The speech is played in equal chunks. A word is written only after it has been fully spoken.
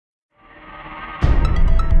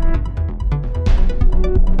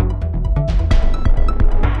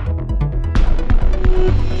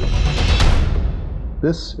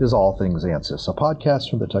This is All Things Ansys, a podcast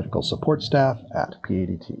from the technical support staff at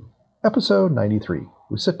PADT. Episode 93.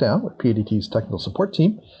 We sit down with PADT's technical support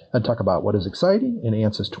team and talk about what is exciting in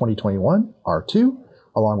Ansys 2021 R2,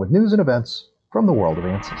 along with news and events from the world of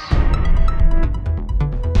Ansys.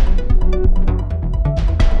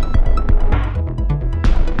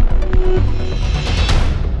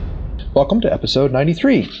 Welcome to episode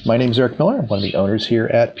 93. My name is Eric Miller. I'm one of the owners here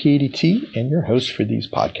at PADT and your host for these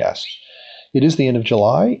podcasts. It is the end of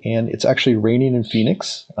July, and it's actually raining in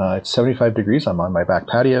Phoenix. It's 75 degrees. I'm on my back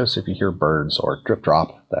patio, so if you hear birds or drip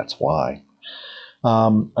drop, that's why.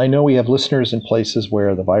 I know we have listeners in places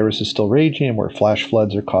where the virus is still raging and where flash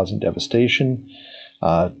floods are causing devastation.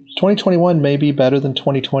 2021 may be better than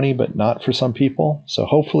 2020, but not for some people. So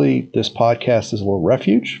hopefully this podcast is a little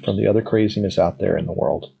refuge from the other craziness out there in the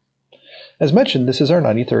world. As mentioned, this is our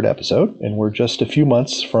 93rd episode, and we're just a few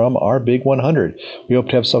months from our big 100. We hope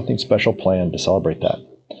to have something special planned to celebrate that.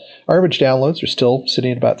 Our average downloads are still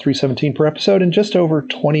sitting at about 317 per episode and just over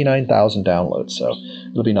 29,000 downloads, so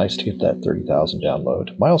it'll be nice to get that 30,000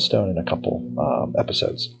 download milestone in a couple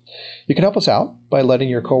episodes. You can help us out by letting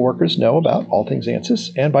your coworkers know about All Things Ansys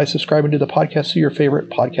and by subscribing to the podcast to your favorite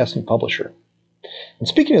podcasting publisher. And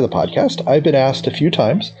speaking of the podcast, I've been asked a few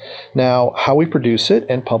times now how we produce it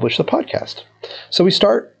and publish the podcast. So we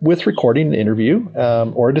start with recording an interview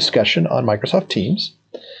or a discussion on Microsoft Teams,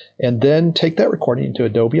 and then take that recording into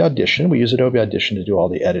Adobe Audition. We use Adobe Audition to do all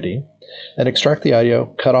the editing, and extract the audio,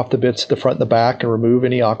 cut off the bits at the front and the back, and remove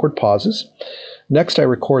any awkward pauses. Next, I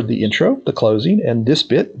record the intro, the closing, and this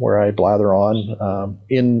bit where I blather on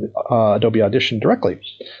in Adobe Audition directly.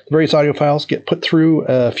 The various audio files get put through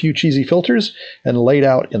a few cheesy filters and laid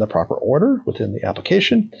out in the proper order within the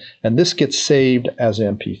application, and this gets saved as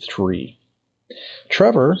MP3.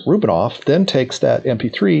 Trevor Rubinoff then takes that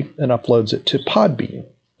MP3 and uploads it to Podbean.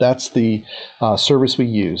 That's the service we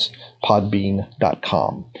use,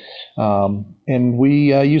 podbean.com. And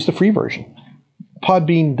we use the free version.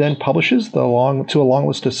 Podbean then publishes to a long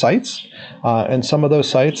list of sites, and some of those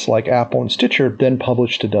sites, like Apple and Stitcher, then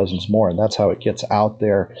publish to dozens more, and that's how it gets out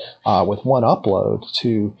there with one upload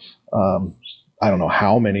to, I don't know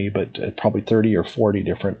how many, but probably 30 or 40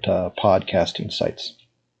 different podcasting sites.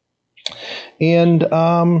 And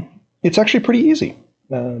it's actually pretty easy.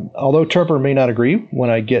 Although Trevor may not agree when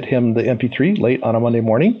I get him the MP3 late on a Monday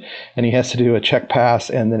morning, and he has to do a check pass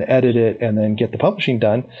and then edit it and then get the publishing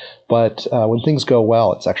done. But when things go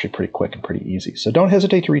well, it's actually pretty quick and pretty easy. So don't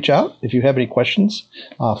hesitate to reach out if you have any questions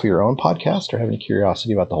for your own podcast or have any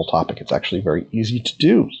curiosity about the whole topic. It's actually very easy to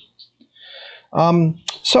do.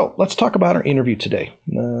 So let's talk about our interview today.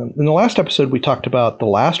 In the last episode, we talked about the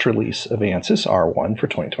last release of Ansys R1 for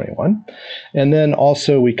 2021. And then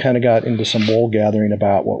also we kind of got into some wool gathering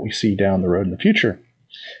about what we see down the road in the future.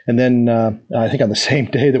 And then I think on the same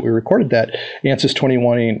day that we recorded that, Ansys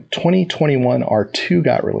 2021 R2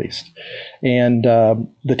 got released. And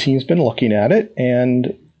the team's been looking at it,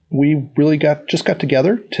 and we really just got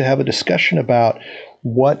together to have a discussion about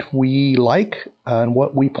what we like and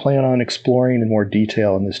what we plan on exploring in more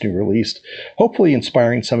detail in this new release, hopefully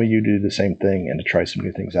inspiring some of you to do the same thing and to try some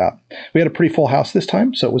new things out. We had a pretty full house this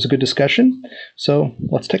time, so it was a good discussion. So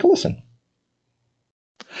let's take a listen.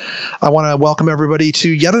 I want to welcome everybody to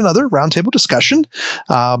yet another roundtable discussion.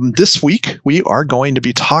 This week, we are going to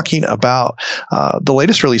be talking about the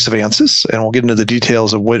latest release of Ansys, and we'll get into the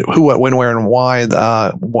details of who, what, when, where, and why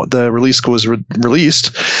the release was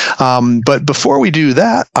released. But before we do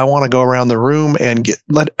that, I want to go around the room and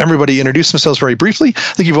let everybody introduce themselves very briefly.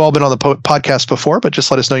 I think you've all been on the podcast before, but just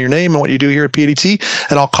let us know your name and what you do here at PADT,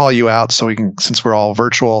 and I'll call you out so we can, since we're all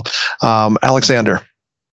virtual. Alexander.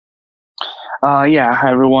 Hi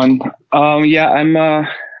everyone. I'm a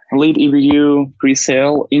lead EBU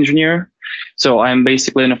pre-sale engineer. So I'm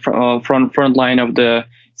basically in the front line of the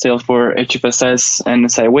sales for HFSS and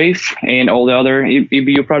SiWave and all the other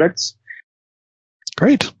EBU products.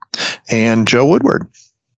 Great. And Joe Woodward.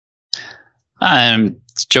 I'm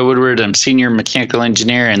Joe Woodward. I'm senior mechanical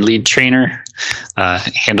engineer and lead trainer.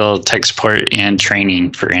 Handle tech support and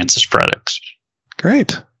training for Ansys products.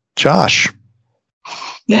 Great. Josh.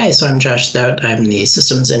 Yeah, so I'm Josh Stout. I'm the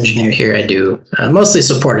systems engineer here. I do mostly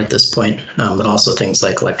support at this point, but also things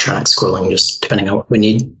like electronic schooling, just depending on what we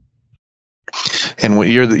need. And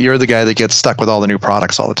you're the guy that gets stuck with all the new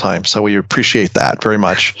products all the time, so we appreciate that very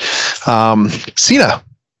much. Sina.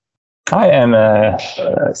 Hi, I'm a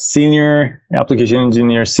senior application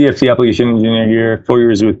engineer, CFD application engineer here, 4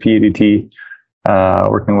 years with PADT,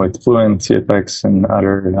 working with Fluent, CFX, and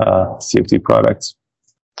other CFD products.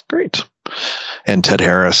 Great. And Ted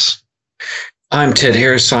Harris. I'm Ted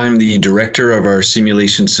Harris. I'm the director of our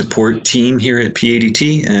simulation support team here at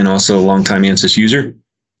PADT and also a longtime Ansys user.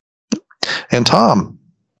 And Tom.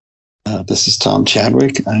 This is Tom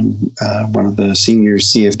Chadwick. I'm one of the senior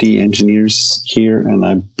CFD engineers here, and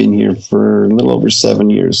I've been here for a little over 7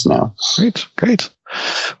 years now. Great.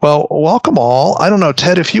 Well, welcome all. I don't know,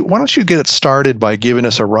 Ted, why don't you get it started by giving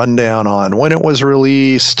us a rundown on when it was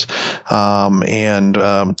released, and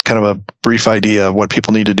kind of a brief idea of what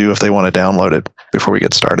people need to do if they want to download it before we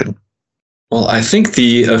get started. Well, I think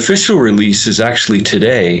the official release is actually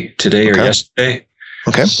today or yesterday.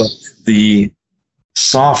 Okay. But the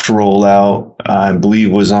soft rollout, I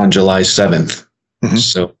believe, was on July 7th. Mm-hmm.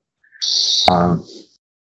 So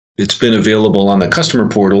it's been available on the customer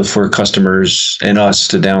portal for customers and us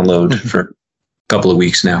to download for a couple of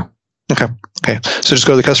weeks now. Okay. So just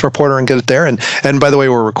go to the customer portal and get it there. And by the way,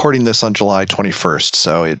 we're recording this on July 21st,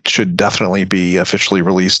 so it should definitely be officially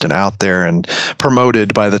released and out there and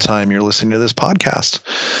promoted by the time you're listening to this podcast.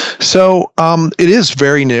 So it is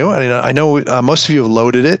very new. I know most of you have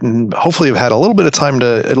loaded it and hopefully have had a little bit of time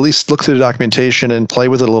to at least look through the documentation and play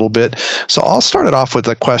with it a little bit. So I'll start it off with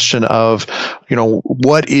a question of,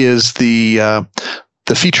 what is the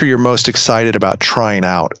feature you're most excited about trying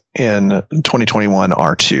out in 2021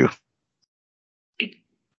 R2?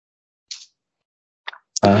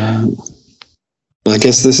 Well, I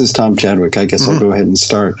guess this is Tom Chadwick. I guess I'll go ahead and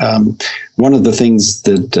start. One of the things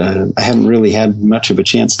that I haven't really had much of a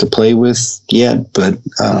chance to play with yet, but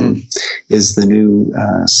is the new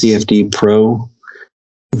CFD Pro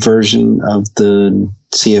version of the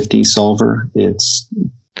CFD solver. It's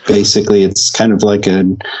kind of like a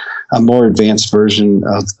more advanced version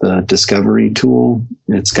of the discovery tool.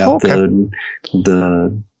 It's got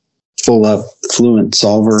the full up Fluent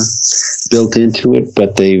solver built into it,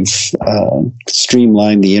 but they've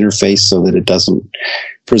streamlined the interface so that it doesn't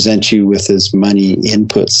present you with as many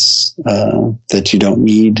inputs that you don't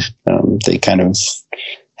need. They kind of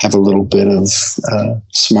have a little bit of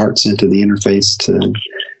smarts into the interface to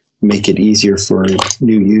make it easier for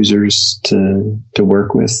new users to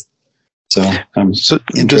work with. So I'm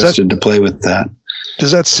interested to play with that.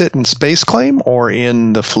 Does that sit in Space Claim or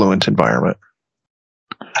in the Fluent environment?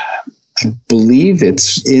 I believe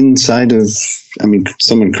it's inside of,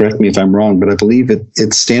 someone correct me if I'm wrong, but I believe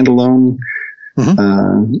it's standalone,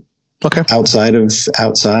 outside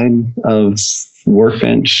of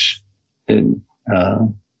Workbench.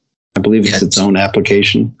 I believe it's its own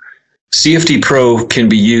application. CFD Pro can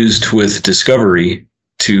be used with Discovery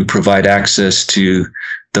to provide access to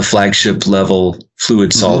the flagship level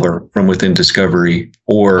Fluid Solver from within Discovery,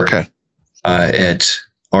 or at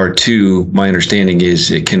R2, my understanding is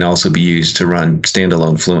it can also be used to run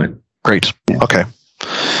standalone Fluent. Great. Okay.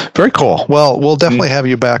 Very cool. Well, we'll definitely have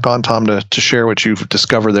you back on, Tom, to share what you've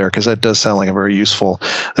discovered there, because that does sound like a very useful.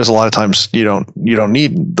 There's a lot of times you don't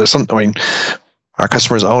need. Our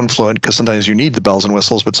customers own Fluent because sometimes you need the bells and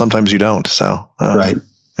whistles, but sometimes you don't. So right.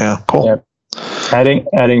 Yeah. Cool. Yep.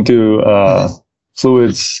 Adding to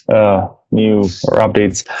Fluent's new or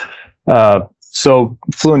updates. So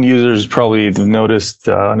Fluent users probably have noticed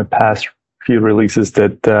in the past few releases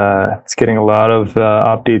that it's getting a lot of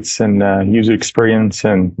updates and user experience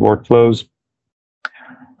and workflows.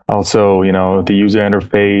 Also, the user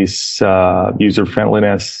interface, user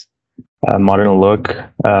friendliness, modern look,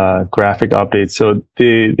 graphic updates. So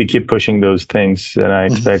they keep pushing those things, and I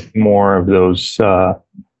expect more of those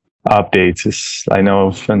updates. I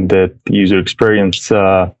know from the user experience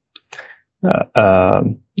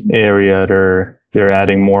area, they're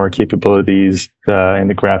adding more capabilities in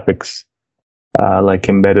the graphics, like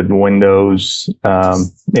embedded windows,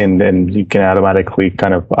 and then you can automatically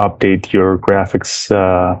kind of update your graphics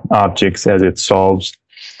objects as it solves.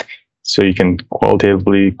 So you can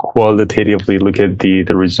qualitatively look at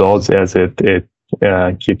the results as it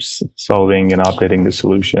keeps solving and updating the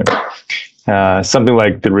solution. Something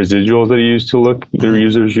like the residuals that the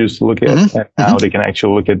users used to look at, and now they can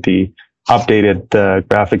actually look at the updated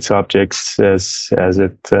graphics objects as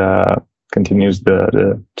it continues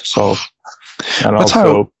to solve. And that's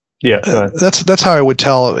that's how I would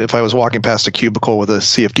tell if I was walking past a cubicle with a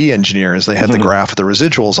CFD engineer, is they had the graph of the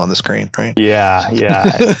residuals on the screen, right? Yeah.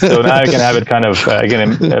 So now you can have it kind of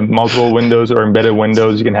in multiple windows or embedded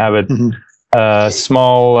windows. You can have it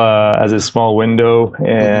small as a small window,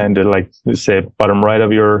 and like say bottom right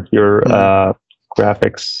of your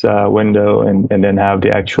graphics window, and then have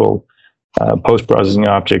the actual post-processing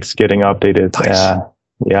objects getting updated. Nice.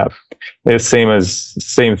 It's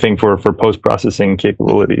same thing for post-processing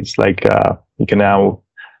capabilities. Like you can now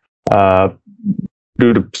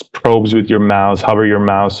do the probes with your mouse, hover your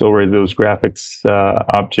mouse over those graphics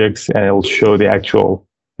objects, and it'll show the actual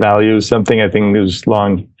values. Something I think is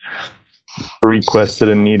long requested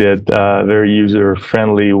and needed. Very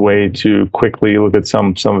user-friendly way to quickly look at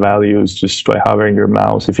some values just by hovering your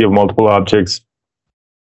mouse. If you have multiple objects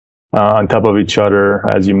on top of each other,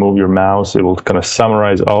 as you move your mouse, it will kind of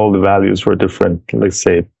summarize all the values for different, let's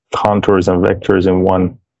say, contours and vectors in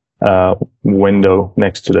one window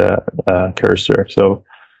next to the cursor. So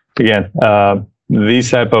again,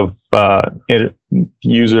 these type of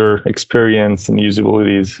user experience and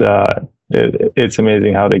usabilities, it's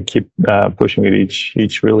amazing how they keep pushing it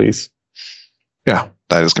each release. Yeah,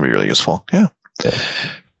 that is going to be really useful. Yeah.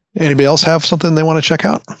 Anybody else have something they want to check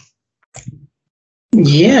out?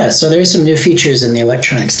 Yeah, so there's some new features in the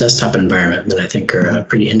electronics desktop environment that I think are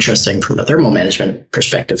pretty interesting from a thermal management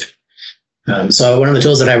perspective. So one of the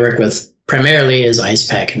tools that I work with primarily is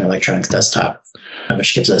IcePack in electronics desktop,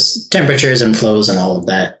 which gives us temperatures and flows and all of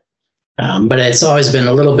that. But it's always been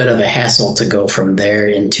a little bit of a hassle to go from there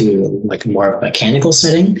into like more of a mechanical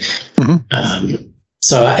setting.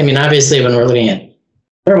 So, I mean, obviously when we're looking at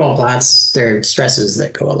thermal plots, there are stresses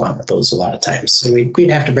that go along with those a lot of times. So we'd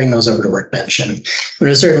have to bring those over to Workbench, and it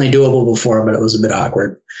was certainly doable before, but it was a bit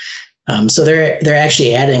awkward. So they're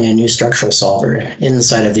actually adding a new structural solver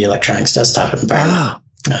inside of the electronics desktop environment,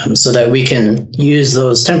 so that we can use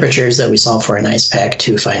those temperatures that we solve for in IcePack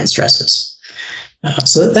to find stresses.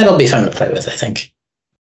 So that'll be fun to play with, I think.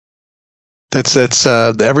 That's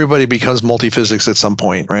everybody becomes multi-physics at some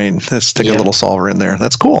point, right? Let's stick a little solver in there.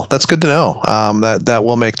 That's cool. That's good to know. That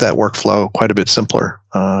will make that workflow quite a bit simpler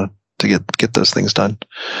to get those things done.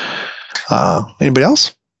 Anybody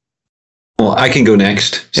else? Well, I can go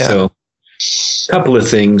next. Yeah. So, a couple of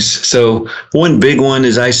things. So, one big one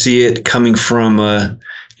is I see it coming from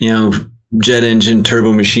jet engine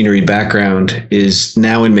turbo machinery background is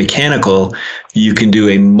now in mechanical. You can do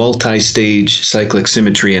a multi-stage cyclic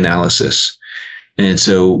symmetry analysis. And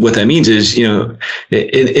so what that means is, in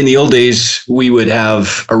the old days, we would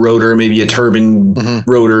have a rotor, maybe a turbine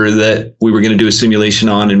rotor that we were going to do a simulation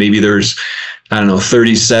on, and maybe there's,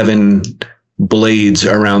 37 blades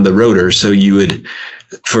around the rotor. So you would,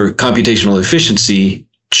 for computational efficiency,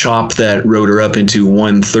 chop that rotor up into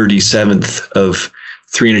 1/37th of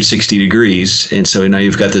 360 degrees. And so now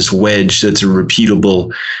you've got this wedge that's a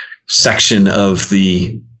repeatable section of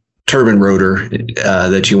the turbine rotor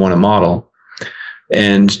that you want to model.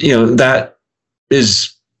 And, that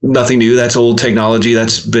is nothing new. That's old technology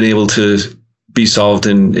that's been able to be solved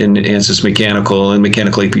in Ansys Mechanical and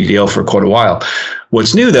Mechanical APDL for quite a while.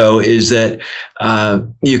 What's new, though, is that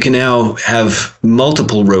you can now have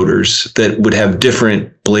multiple rotors that would have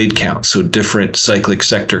different blade counts, so different cyclic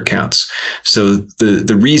sector counts. So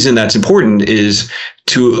the reason that's important is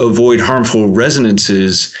to avoid harmful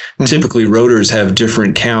resonances. Typically, rotors have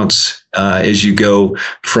different counts as you go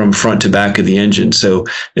from front to back of the engine. So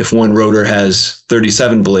if one rotor has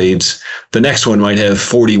 37 blades, the next one might have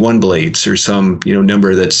 41 blades or some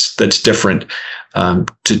number that's different.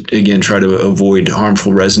 To again try to avoid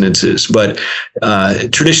harmful resonances. But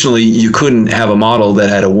traditionally, you couldn't have a model that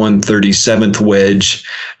had a 1/37th wedge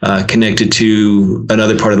connected to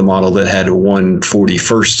another part of the model that had a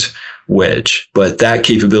 1/41st wedge. But that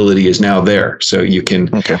capability is now there, so you can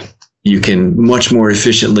much more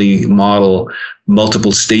efficiently model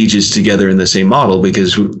multiple stages together in the same model,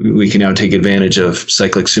 because we can now take advantage of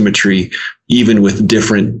cyclic symmetry even with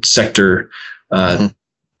different sector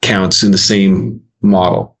counts in the same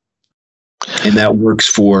model. And that works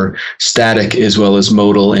for static as well as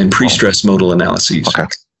modal and pre-stress modal analyses. Okay.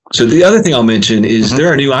 So the other thing I'll mention is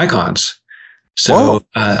there are new icons. So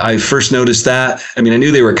I first noticed that. I mean, I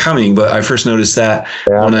knew they were coming, but I first noticed that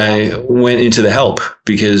when I went into the help,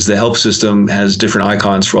 because the help system has different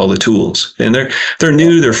icons for all the tools. And they're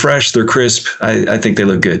new, they're fresh, they're crisp. I think they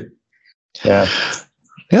look good. Yeah.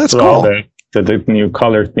 Yeah, that's cool. All the new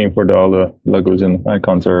color theme for all the logos and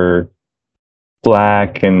icons are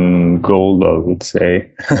black and gold, I would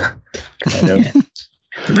say. Kind of.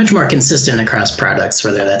 Much more consistent across products,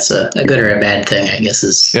 whether that's a good or a bad thing, I guess,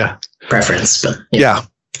 is preference. But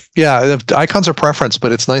Yeah, icons are preference,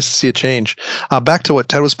 but it's nice to see a change. Back to what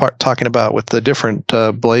Ted was talking about with the different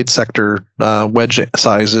blade sector wedge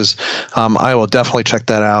sizes. I will definitely check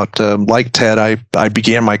that out. Like Ted, I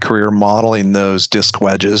began my career modeling those disc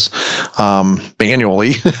wedges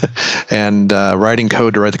manually and writing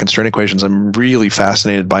code to write the constraint equations. I'm really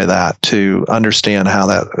fascinated by that, to understand how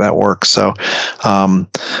that works. So I'm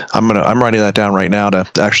writing that down right now to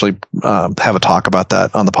actually have a talk about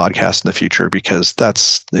that on the podcast in the future, because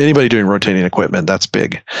anybody doing rotating equipment, that's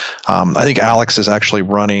big. I think Alex is actually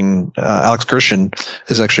running, Alex Gershon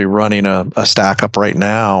is actually running a stack up right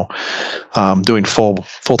now, doing full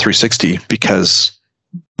 360 because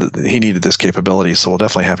he needed this capability. So we'll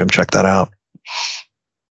definitely have him check that out.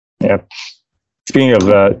 Yeah. Speaking of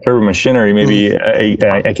turbo machinery, maybe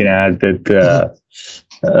I can add that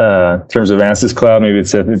in terms of Ansys Cloud, maybe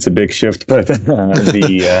it's a big shift, but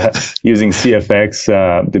using CFX,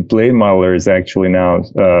 the blade modeler is actually now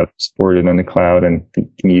supported on the cloud, and you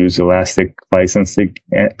can use elastic licensing,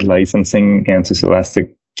 Ansys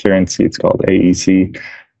Elastic Currency. It's called AEC.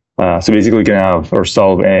 So basically, you can have or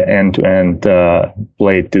solve end-to-end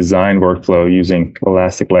blade design workflow using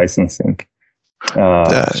elastic licensing.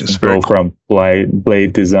 Go from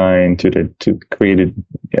blade design to create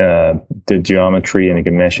the geometry, and you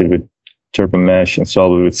can mesh it with Turbo Mesh and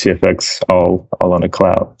solve it with CFX all on the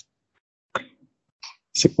cloud.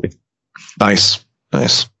 Basically. Nice.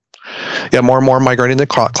 Yeah, more and more migrating to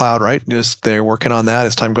cloud, right? Just they're working on that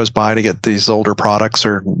as time goes by to get these older products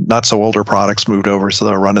or not so older products moved over so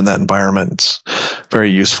they'll run in that environment. It's very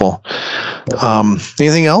useful.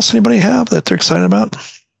 Anything else anybody have that they're excited about?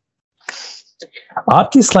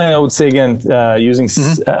 OptiSlang, I would say again, using.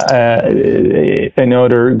 I know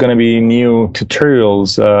there are going to be new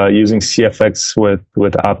tutorials using CFX with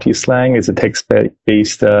OptiSlang. It's a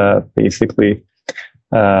text-based, basically.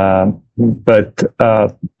 But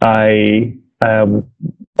I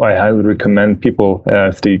highly recommend people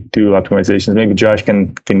if they do optimizations. Maybe Josh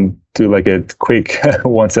can do like a quick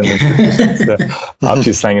one sentence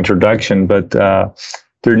OptiSlang introduction, but.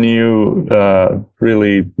 They're new,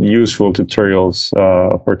 really useful tutorials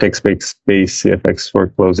for text-based CFX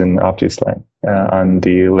workflows in OptiSlang on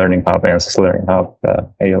the Learning Hub, Ansys Learning Hub,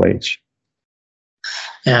 ALH.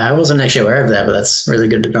 Yeah, I wasn't actually aware of that, but that's really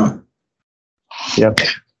good to know. Yep.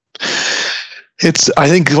 I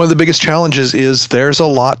think one of the biggest challenges is there's a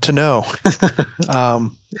lot to know.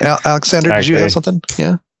 Alexander, did you have something?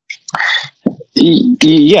 Yeah.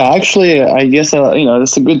 Yeah, actually, I guess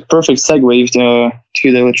that's a good, perfect segue to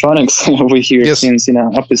the electronics over here. Yes. Since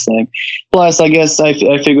OptiSlang. Plus, I guess I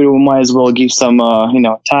figured we might as well give some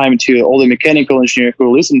time to all the mechanical engineers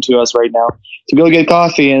who listen to us right now to go get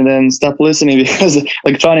coffee and then stop listening because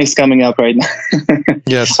electronics coming up right now.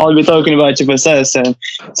 Yes, I'll be talking about HFSS and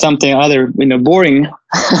something other boring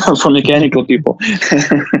for mechanical people.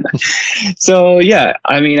 So yeah,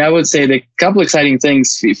 I mean, I would say the couple exciting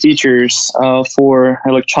features for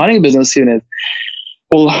electronic business unit.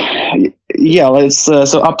 Well, yeah, so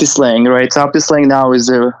OptiSlang, right? So OptiSlang now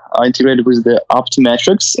is integrated with the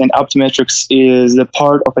Optimetrics, and Optimetrics is a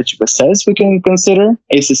part of HFSS we can consider.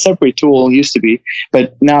 It's a separate tool, used to be,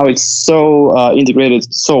 but now it's so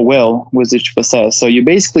integrated so well with HFSS. So you're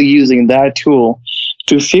basically using that tool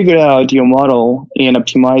to figure out your model and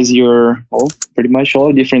optimize your, pretty much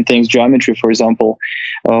all different things, geometry, for example,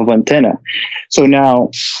 of antenna. So now,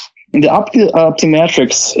 the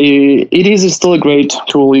Optimetrics, it is still a great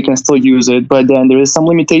tool. You can still use it, but then there is some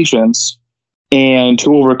limitations. And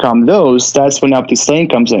to overcome those, that's when OptiSlang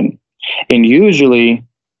comes in. And usually,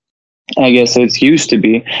 I guess it used to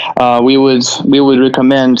be, we would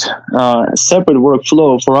recommend a separate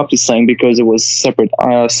workflow for OptiSlang because it was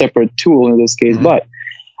separate tool in this case. But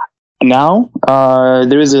now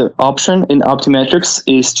there is an option in Optimetrics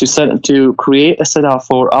is to create a setup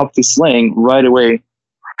for OptiSlang right away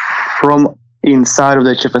from inside of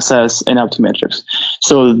the HFSS and Optimetrics.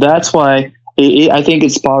 So that's why I think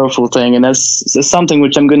it's a powerful thing. And that's something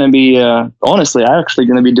which I'm going to be, honestly, I'm actually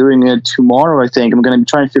going to be doing it tomorrow, I think. I'm going to be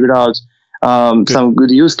trying to figure out some good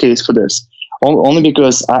use case for this. Only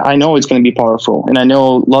because I know it's going to be powerful. And I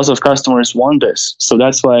know lots of customers want this. So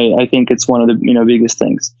that's why I think it's one of the biggest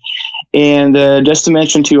things. And just to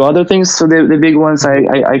mention two other things, so the big ones,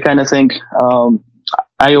 I kind of think...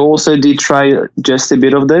 I also did try just a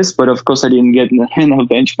bit of this, but of course I didn't get enough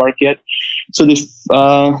benchmark yet. So this,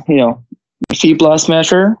 Phi plus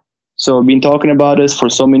measure. So I've been talking about this for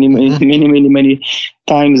so many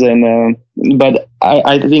times, and but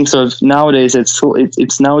I think so. Nowadays it's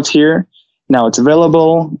here. Now it's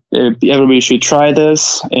available. Everybody should try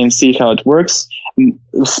this and see how it works,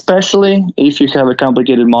 especially if you have a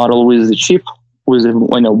complicated model with the chip. With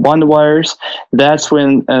bond wires, that's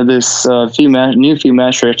when this new Phi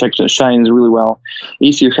measure architecture shines really well.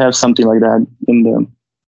 If you have something like that in the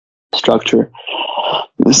structure.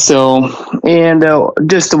 So, and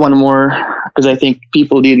just one more, because I think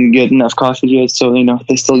people didn't get enough coffee yet, so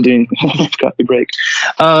they're still doing coffee break.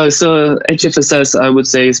 So HFSS, I would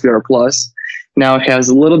say, is VR Plus. Now it has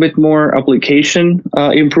a little bit more application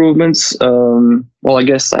improvements. Well, I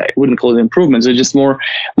guess I wouldn't call it improvements. It's just more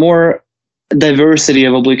diversity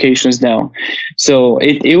of applications now. So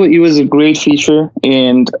it was a great feature,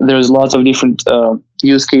 and there's lots of different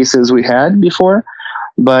use cases we had before,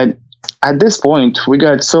 but at this point we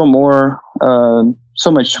got so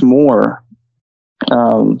much more.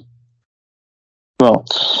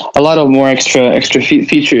 A lot of more extra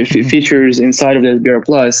features inside of the SBR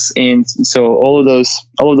Plus, and so all of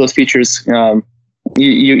those features,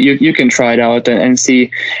 you can try it out and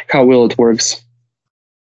see how well it works.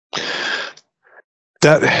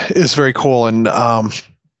 That is very cool, and I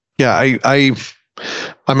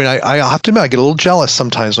mean, I have to admit, I get a little jealous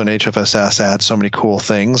sometimes when HFSS adds so many cool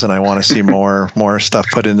things, and I want to see more stuff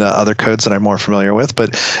put into other codes that I'm more familiar with.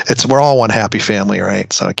 But we're all one happy family,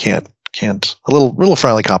 right? So I can't. A little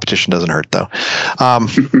friendly competition doesn't hurt, though.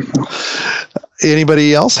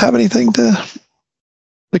 Anybody else have anything to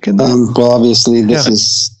look into? Well, obviously, this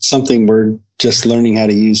is something we're just learning how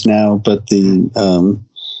to use now, but the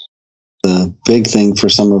big thing for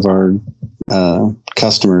some of our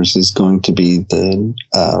customers is going to be the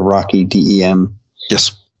Rocky DEM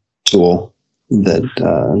tool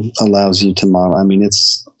that allows you to model. I mean,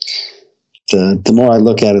 it's the more I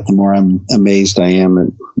look at it, the more I'm amazed I am at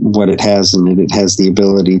what it has in it. It has the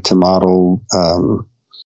ability to model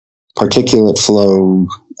particulate flow.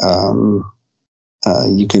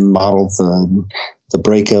 You can model the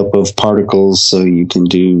breakup of particles, so you can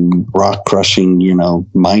do rock crushing,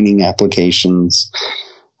 mining applications,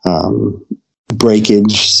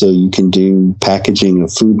 breakage, so you can do packaging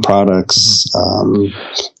of food products,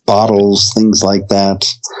 bottles, things like that.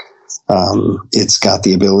 It's got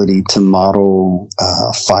the ability to model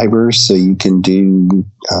fibers, so you can do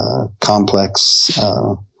complex,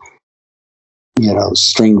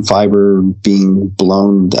 string fiber being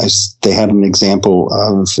blown. They had an example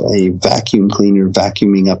of a vacuum cleaner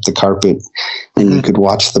vacuuming up the carpet, and you could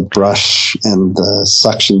watch the brush and the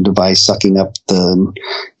suction device sucking up the,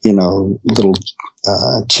 little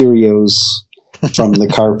Cheerios from the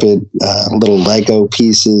carpet, little Lego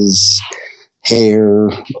pieces, hair,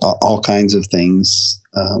 all kinds of things.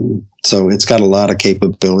 So it's got a lot of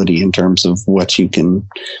capability in terms of what you can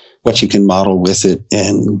model with it.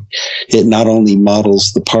 And it not only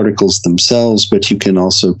models the particles themselves, but you can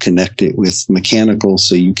also connect it with mechanical.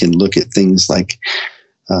 So you can look at things like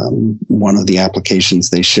one of the applications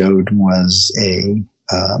they showed was a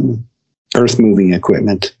earth moving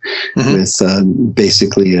equipment with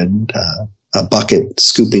basically a bucket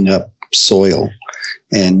scooping up soil.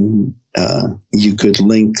 And you could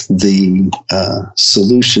link the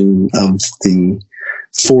solution of the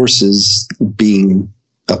forces being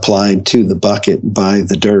applied to the bucket by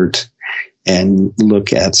the dirt and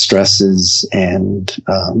look at stresses and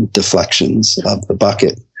deflections of the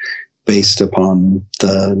bucket based upon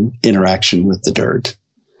the interaction with the dirt.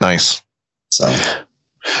 Nice. So.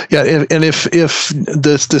 Yeah, and if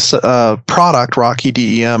this product Rocky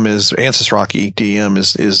DEM Ansys Rocky DEM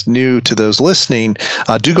is new to those listening,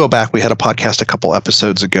 do go back. We had a podcast a couple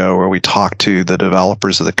episodes ago where we talked to the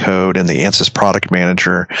developers of the code and the Ansys product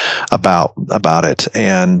manager about it,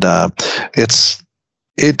 and I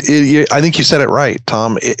think you said it right,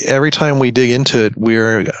 Tom. Every time we dig into it, we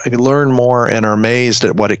learn more and are amazed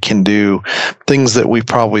at what it can do. Things that we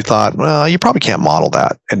probably thought, well, you probably can't model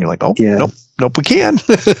that, and you're like, oh, yeah. Nope, we can.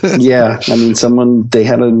 Yeah, I mean, they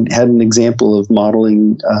had an example of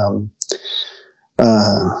modeling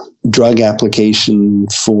drug application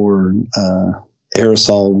for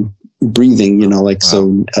aerosol breathing,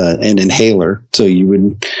 so an inhaler. So you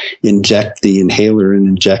would inject the inhaler and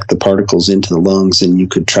inject the particles into the lungs, and you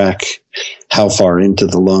could track how far into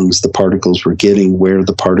the lungs the particles were getting, where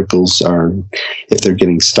the particles are, if they're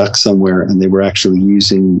getting stuck somewhere. And they were actually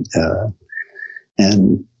using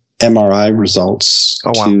an MRI results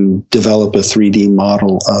to develop a 3D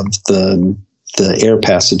model of the air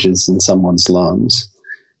passages in someone's lungs,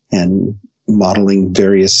 and modeling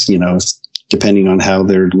various, depending on how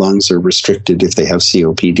their lungs are restricted, if they have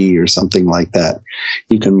COPD or something like that,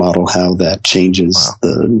 you can model how that changes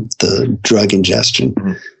the drug ingestion.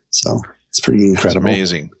 So it's pretty incredible.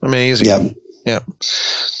 That's amazing. Yeah.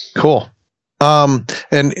 Cool.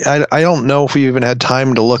 And I don't know if we even had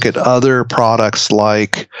time to look at other products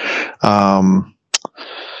like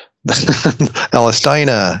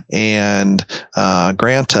Elastina and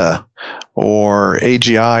Granta or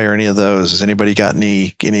AGI or any of those. Has anybody got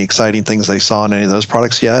any exciting things they saw in any of those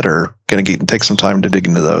products yet, or going to take some time to dig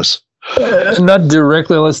into those? Not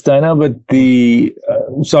directly Elastina, but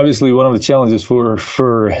so obviously one of the challenges for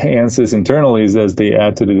Ansys internally is as they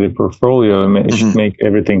add to the portfolio, it should make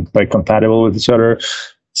everything compatible with each other.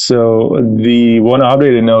 So the one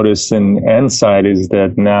update I noticed in Ansys is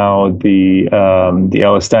that now the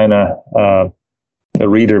Elastana the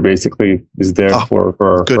reader basically is there for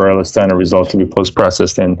Elastana results to be post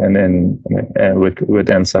processed and with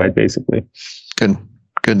Ansys basically.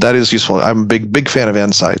 Good. That is useful. I'm a big fan of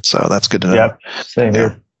Ansys, so that's good to know. Yeah, same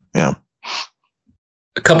here. Yeah.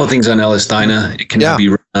 A couple of things on Elastana. It can be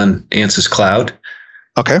run on Ansys Cloud.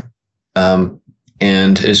 Okay.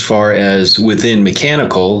 And as far as within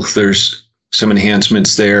mechanical, there's some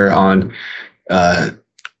enhancements there on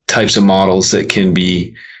types of models that can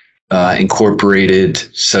be incorporated,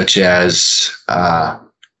 such as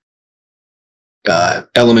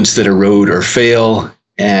elements that erode or fail.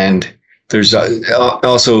 And there's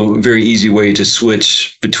also a very easy way to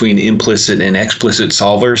switch between implicit and explicit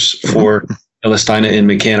solvers for Elastana in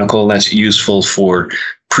mechanical. That's useful for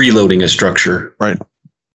preloading a structure. Right.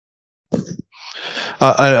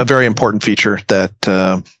 A very important feature that,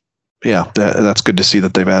 that's good to see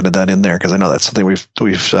that they've added that in there, because I know that's something we've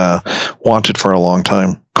wanted for a long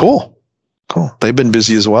time. Cool. They've been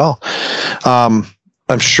busy as well.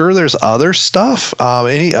 I'm sure there's other stuff. I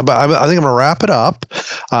think I'm going to wrap it up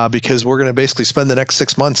because we're going to basically spend the next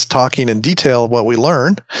 6 months talking in detail what we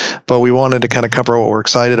learned, but we wanted to kind of cover what we're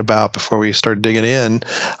excited about before we start digging in.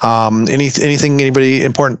 Anything, anybody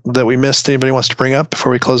important that we missed, anybody wants to bring up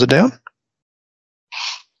before we close it down?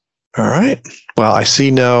 All right. Well, I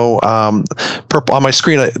see no purple on my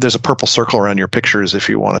screen. There's a purple circle around your pictures if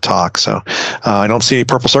you want to talk. So I don't see any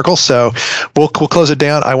purple circles. So we'll close it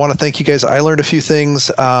down. I want to thank you guys. I learned a few things.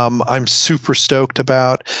 I'm super stoked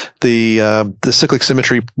about the cyclic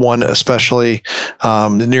symmetry one, especially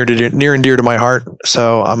near and dear to my heart.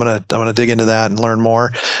 So I'm gonna dig into that and learn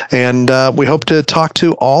more. And we hope to talk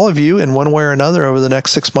to all of you in one way or another over the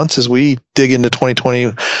next 6 months as we dig into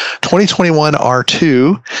 2021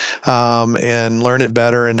 R2 and learn it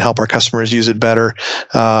better and help our customers use it better.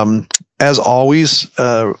 As always,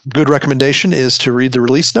 good recommendation is to read the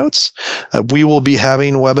release notes. We will be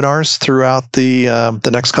having webinars throughout the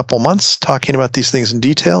next couple of months talking about these things in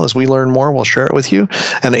detail. As we learn more, we'll share it with you,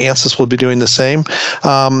 and Ansys will be doing the same.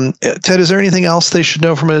 Ted, is there anything else they should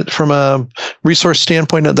know from a resource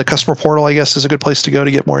standpoint? The customer portal, I guess, is a good place to go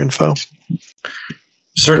to get more info.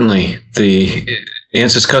 Certainly. The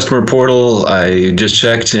Ansys customer portal, I just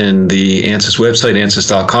checked, and the Ansys website,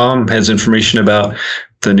 ansys.com, has information about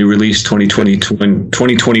the new release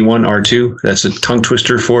 2021 R2. That's a tongue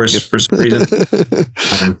twister for us for some reason.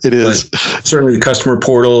 It is. But certainly the customer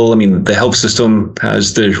portal, I mean, the help system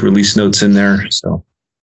has the release notes in there. So,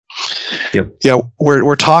 yep. Yeah,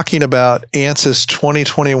 we're talking about Ansys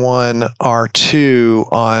 2021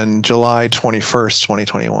 R2 on July 21st,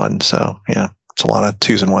 2021. So, yeah. It's a lot of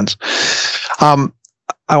twos and ones.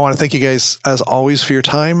 I want to thank you guys, as always, for your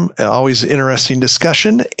time. Always interesting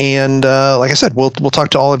discussion. And like I said, we'll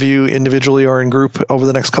talk to all of you individually or in group over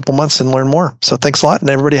the next couple months and learn more. So thanks a lot, and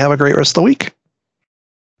everybody have a great rest of the week.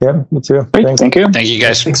 Yeah, you too. Great. Thank you. Thank you,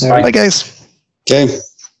 guys. Thanks. Bye, guys. Okay.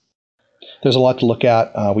 There's a lot to look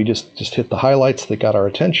at. We just hit the highlights that got our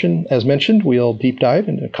attention. As mentioned, we'll deep dive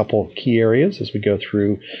into a couple of key areas as we go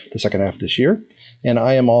through the second half of this year. And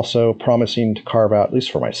I am also promising to carve out, at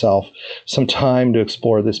least for myself, some time to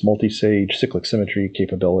explore this multi-stage cyclic symmetry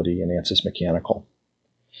capability in Ansys Mechanical.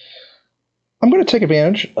 I'm going to take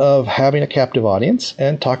advantage of having a captive audience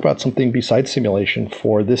and talk about something besides simulation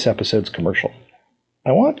for this episode's commercial.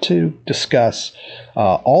 I want to discuss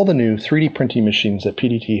all the new 3D printing machines that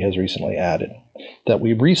PDT has recently added that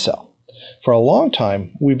we resell. For a long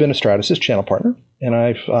time, we've been a Stratasys channel partner,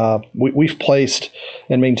 and we've placed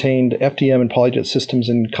and maintained FDM and PolyJet systems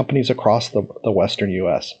in companies across the Western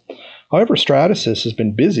U.S. However, Stratasys has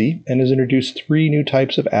been busy and has introduced 3 new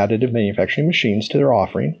types of additive manufacturing machines to their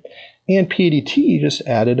offering, and PDT just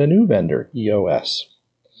added a new vendor, EOS.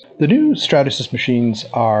 The new Stratasys machines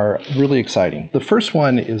are really exciting. The first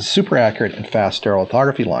one is super accurate and fast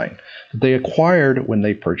stereolithography line that they acquired when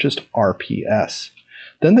they purchased RPS.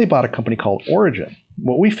 Then they bought a company called Origin,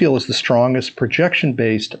 what we feel is the strongest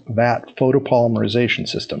projection-based vat photopolymerization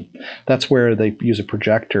system. That's where they use a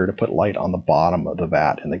projector to put light on the bottom of the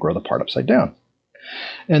vat and they grow the part upside down.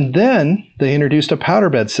 And then they introduced a powder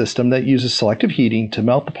bed system that uses selective heating to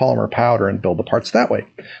melt the polymer powder and build the parts that way.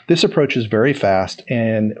 This approach is very fast,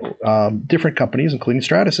 and different companies, including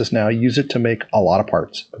Stratasys now, use it to make a lot of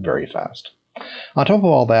parts very fast. On top of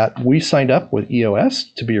all that, we signed up with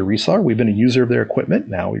EOS to be a reseller. We've been a user of their equipment.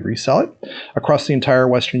 Now we resell it across the entire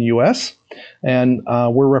Western U.S., and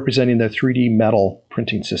we're representing their 3D metal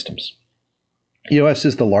printing systems. EOS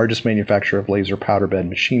is the largest manufacturer of laser powder bed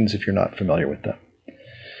machines, if you're not familiar with them.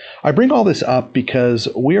 I bring all this up because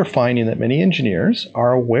we are finding that many engineers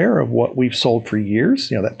are aware of what we've sold for years,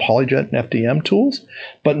 that PolyJet and FDM tools,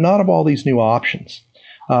 but not of all these new options.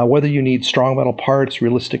 Whether you need strong metal parts,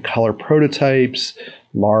 realistic color prototypes,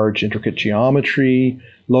 large intricate geometry,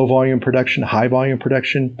 low volume production, high volume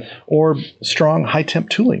production, or strong high temp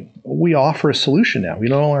tooling, we offer a solution now. We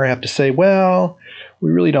no longer have to say, well,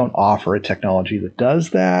 we really don't offer a technology that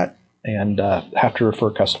does that, and have to refer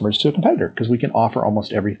customers to a competitor, because we can offer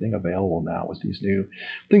almost everything available now with these new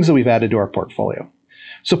things that we've added to our portfolio.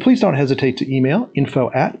 So please don't hesitate to email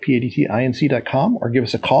info@padtinc.com or give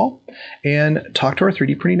us a call and talk to our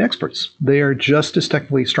 3D printing experts. They are just as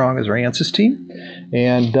technically strong as our Ansys team,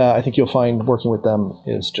 and I think you'll find working with them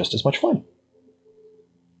is just as much fun.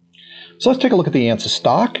 So let's take a look at the Ansys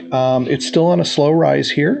stock. It's still on a slow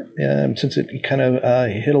rise here, since it kind of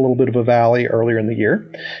hit a little bit of a valley earlier in the year.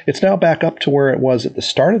 It's now back up to where it was at the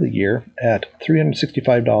start of the year at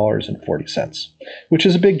 $365.40, which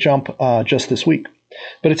is a big jump just this week.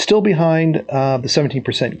 But it's still behind the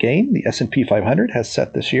 17% gain the S&P 500 has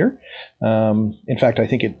set this year. In fact, I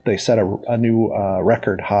think they set a new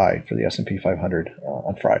record high for the S&P 500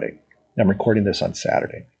 on Friday. I'm recording this on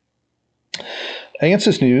Saturday.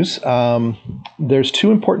 Ansys news, there's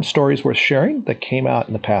two important stories worth sharing that came out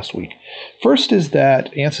in the past week. First is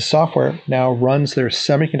that Ansys software now runs their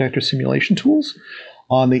semiconductor simulation tools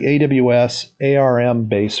on the AWS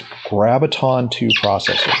ARM-based Graviton2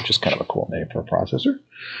 processor, which is kind of a cool name for a processor.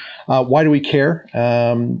 Why do we care?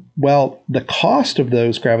 Well, the cost of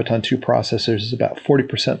those Graviton2 processors is about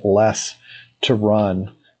 40% less to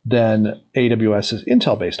run than AWS's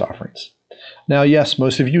Intel-based offerings. Now, yes,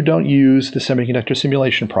 most of you don't use the semiconductor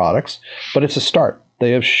simulation products, but it's a start. They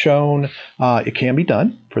have shown it can be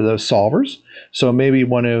done for those solvers. So maybe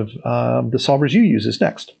one of the solvers you use is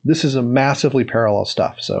next. This is a massively parallel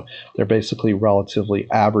stuff. So they're basically relatively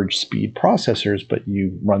average speed processors, but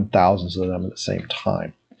you run thousands of them at the same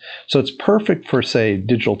time. So it's perfect for, say,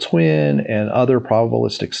 digital twin and other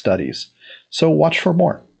probabilistic studies. So watch for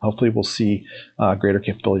more. Hopefully we'll see greater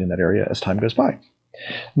capability in that area as time goes by.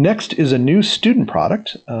 Next is a new student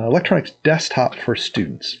product, electronics desktop for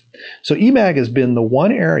students. So eMag has been the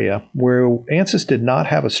one area where Ansys did not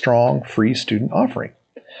have a strong free student offering.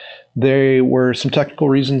 There were some technical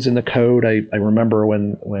reasons in the code. I remember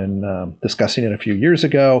when discussing it a few years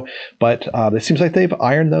ago, but it seems like they've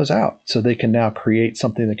ironed those out. So they can now create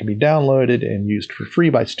something that can be downloaded and used for free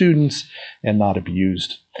by students and not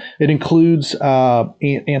abused. It includes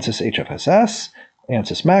Ansys HFSS,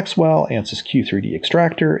 Ansys Maxwell, Ansys Q3D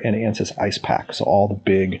Extractor, and Ansys IcePack. So all the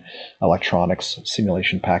big electronics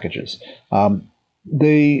simulation packages.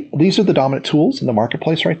 These are the dominant tools in the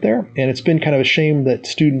marketplace right there. And it's been kind of a shame that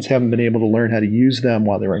students haven't been able to learn how to use them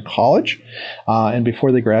while they were in college. And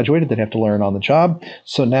before they graduated, they'd have to learn on the job.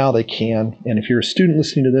 So now they can. And if you're a student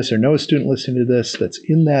listening to this or know a student listening to this that's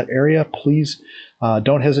in that area, please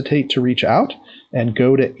don't hesitate to reach out and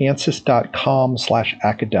go to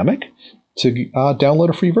ansys.com/academic. to download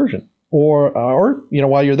a free version. Or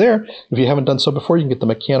while you're there, if you haven't done so before, you can get the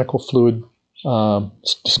mechanical fluid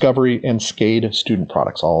discovery and SCADE student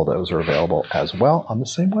products. All of those are available as well on the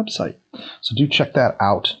same website. So do check that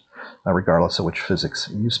out, regardless of which physics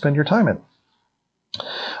you spend your time in.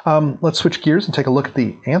 Let's switch gears and take a look at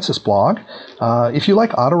the Ansys blog. If you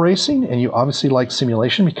like auto racing and you obviously like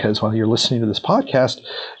simulation, because while you're listening to this podcast,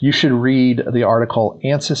 you should read the article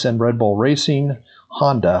Ansys and Red Bull Racing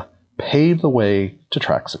Honda Pave the Way to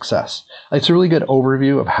Track Success. It's a really good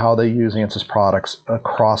overview of how they use Ansys products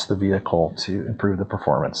across the vehicle to improve the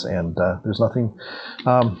performance. And there's nothing,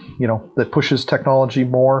 that pushes technology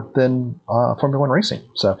more than Formula One racing.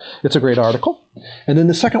 So it's a great article. And then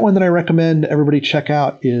the second one that I recommend everybody check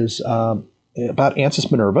out is about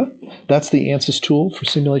Ansys Minerva. That's the Ansys tool for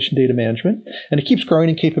simulation data management. And it keeps growing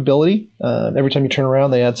in capability. Every time you turn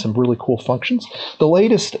around, they add some really cool functions. The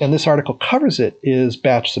latest, and this article covers it, is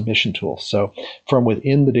batch submission tool. So from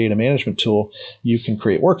within the data management tool, you can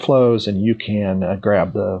create workflows and you can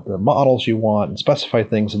grab the models you want and specify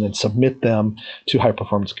things and then submit them to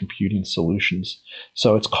high-performance computing solutions.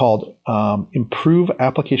 So it's called Improve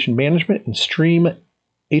Application Management and Stream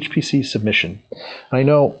HPC Submission. I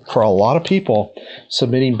know for a lot of people,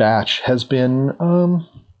 submitting batch has been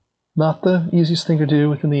not the easiest thing to do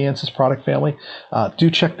within the Ansys product family. Do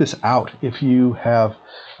check this out if you have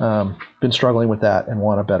been struggling with that and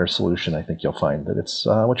want a better solution. I think you'll find that it's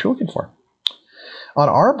what you're looking for. On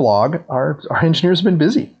our blog, our engineers have been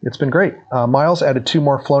busy. It's been great. Miles added 2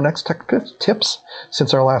 more FlowNext tech tips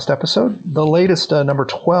since our last episode. The latest, number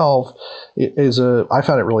 12, is I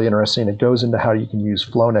found it really interesting. It goes into how you can use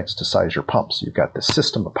FlowNext to size your pumps. You've got this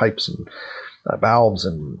system of pipes and valves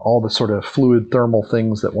and all the sort of fluid thermal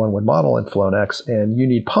things that one would model in FlowNex, and you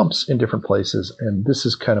need pumps in different places. And this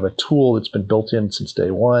is kind of a tool that's been built in since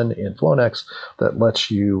day one in FlowNex that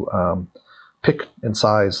lets you pick and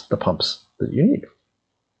size the pumps that you need.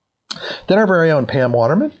 Then our very own Pam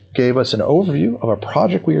Waterman gave us an overview of a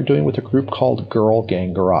project we are doing with a group called Girl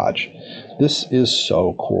Gang Garage. This is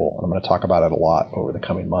so cool, and I'm going to talk about it a lot over the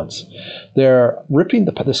coming months. They're ripping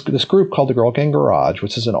this group called the Girl Gang Garage,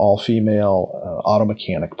 which is an all-female auto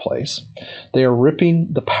mechanic place. They are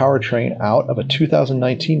ripping the powertrain out of a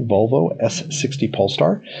 2019 Volvo S60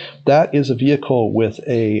 Polestar. That is a vehicle with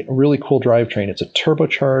a really cool drivetrain. It's a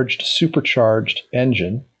turbocharged, supercharged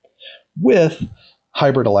engine with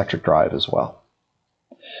hybrid electric drive as well.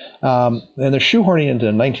 And they're shoehorning into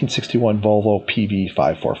a 1961 Volvo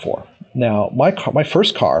PV544. Now, my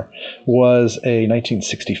first car was a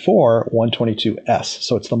 1964 122S,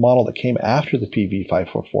 so it's the model that came after the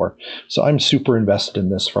PV544. So I'm super invested in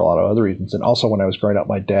this for a lot of other reasons. And also, when I was growing up,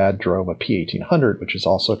 my dad drove a P1800, which is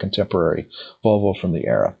also a contemporary Volvo from the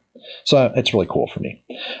era. So it's really cool for me.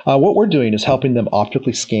 What we're doing is helping them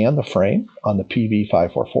optically scan the frame on the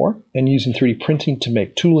PV544 and using 3D printing to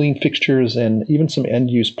make tooling, fixtures, and even some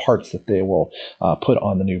end-use parts that they will put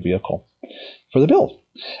on the new vehicle for the build.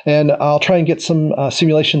 And I'll try and get some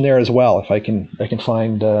simulation there as well if I can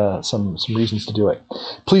find some reasons to do it.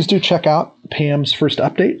 Please do check out Pam's first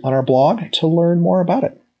update on our blog to learn more about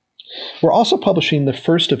it. We're also publishing the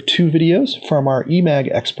first of 2 videos from our eMag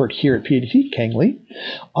expert here at PADT, Kang Lee,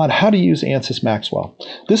 on how to use Ansys Maxwell.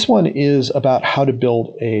 This one is about how to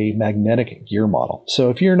build a magnetic gear model. So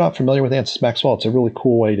if you're not familiar with Ansys Maxwell, it's a really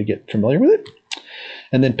cool way to get familiar with it.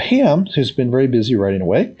 And then Pam, who's been very busy writing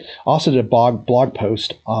away, also did a blog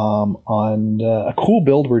post on a cool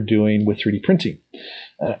build we're doing with 3D printing.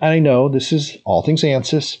 I know this is all things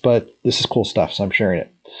Ansys, but this is cool stuff, so I'm sharing it.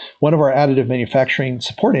 One of our additive manufacturing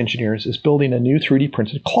support engineers is building a new 3D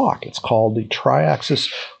printed clock. It's called the Triaxis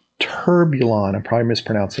Turbulon. I'm probably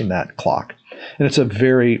mispronouncing that clock. And it's a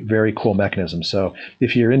very, very cool mechanism. So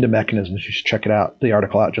if you're into mechanisms, you should check the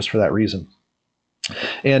article out just for that reason.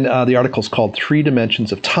 And the article is called 3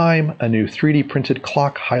 Dimensions of Time, a new 3D printed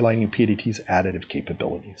clock highlighting PADT's additive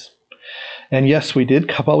capabilities. And yes, we did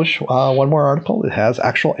publish one more article. It has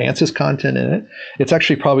actual Ansys content in it. It's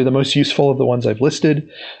actually probably the most useful of the ones I've listed.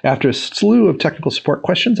 After a slew of technical support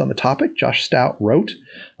questions on the topic, Josh Stout wrote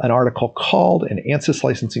an article called An Ansys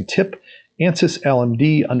Licensing Tip, Ansys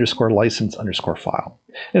LMD _license_file.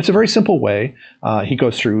 And it's a very simple way. He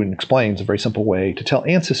goes through and explains a very simple way to tell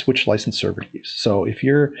Ansys which license server to use. So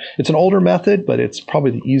it's an older method, but it's probably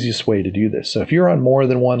the easiest way to do this. So if you're on more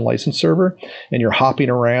than one license server and you're hopping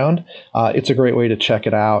around, it's a great way to check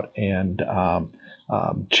it out and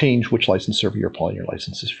change which license server you're pulling your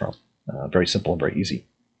licenses from. Very simple and very easy.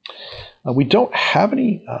 We don't have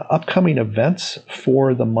any upcoming events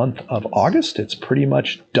for the month of August. It's pretty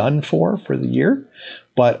much done for the year.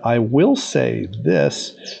 But I will say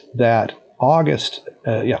this, that August,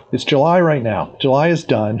 it's July right now. July is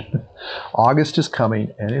done. August is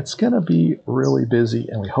coming, and it's going to be really busy,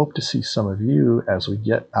 and we hope to see some of you as we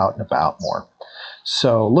get out and about more.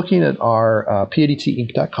 So looking at our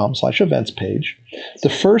padtinc.com/events page,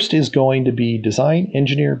 the first is going to be Design,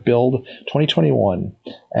 Engineer, Build 2021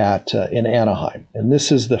 in Anaheim. And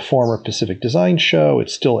this is the former Pacific Design Show.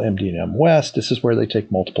 It's still MD&M West. This is where they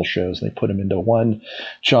take multiple shows and they put them into one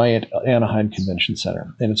giant Anaheim Convention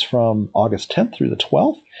Center. And it's from August 10th through the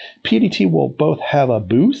 12th. PADT will both have a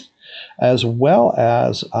booth as well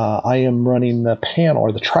as I am running the panel,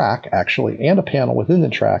 or the track actually, and a panel within the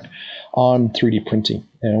track on 3D printing.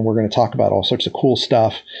 And we're going to talk about all sorts of cool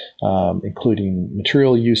stuff, including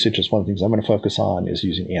material usage. Is one of the things I'm going to focus on is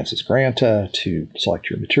using Ansys Granta to select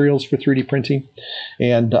your materials for 3D printing.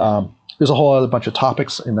 And there's a whole other bunch of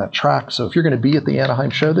topics in that track. So if you're going to be at the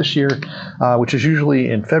Anaheim show this year, which is usually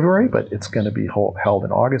in February, but it's going to be held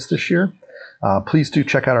in August this year, please do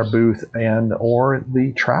check out our booth or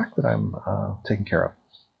the track that I'm taking care of.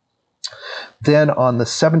 Then on the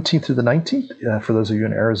 17th through the 19th, for those of you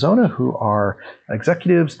in Arizona who are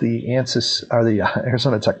executives, the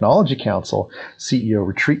Arizona Technology Council CEO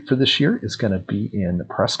retreat for this year is going to be in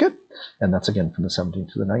Prescott. And that's again from the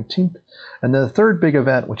 17th to the 19th. And then the third big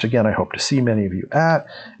event, which again I hope to see many of you at,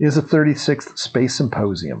 is the 36th Space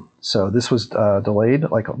Symposium. So this was delayed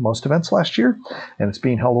like most events last year, and it's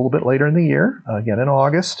being held a little bit later in the year, again in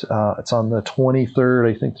August. It's on the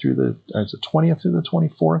 23rd, I think, through the 20th through the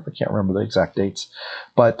 24th. I can't remember the exact dates.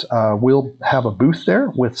 But we'll have a booth there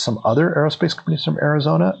with some other aerospace companies from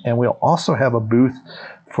Arizona, and we'll also have a booth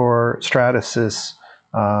for Stratasys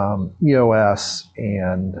EOS,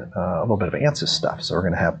 and a little bit of Ansys stuff. So we're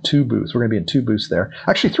going to have 2 booths. We're going to be in 2 booths there.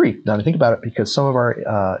 Actually 3, now that I think about it, because some of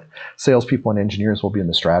our salespeople and engineers will be in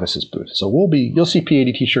the Stratasys booth. So you'll see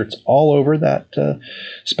P80 t-shirts all over that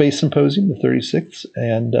Space Symposium, the 36th,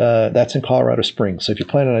 and that's in Colorado Springs. So if you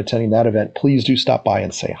plan on attending that event, please do stop by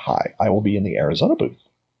and say hi. I will be in the Arizona booth.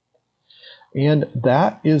 And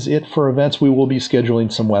that is it for events. We will be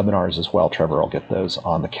scheduling some webinars as well. Trevor will get those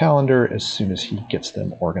on the calendar as soon as he gets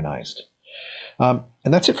them organized. And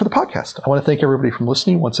that's it for the podcast. I want to thank everybody for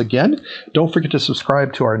listening once again. Don't forget to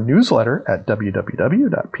subscribe to our newsletter at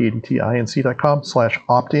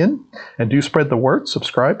www.padtinc.com/opt-in. And do spread the word,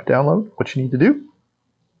 subscribe, download what you need to do.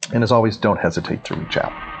 And as always, don't hesitate to reach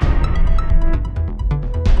out.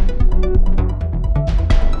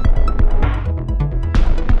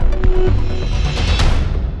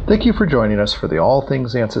 Thank you for joining us for the All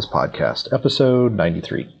Things Ansys podcast, episode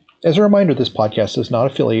 93. As a reminder, this podcast is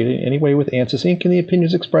not affiliated in any way with Ansys Inc., and the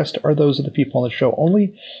opinions expressed are those of the people on the show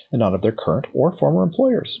only and not of their current or former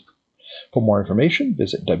employers. For more information,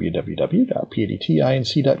 visit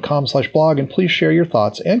www.padtinc.com/blog, and please share your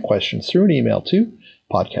thoughts and questions through an email to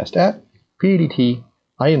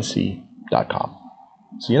podcast@padtinc.com.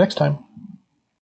 See you next time.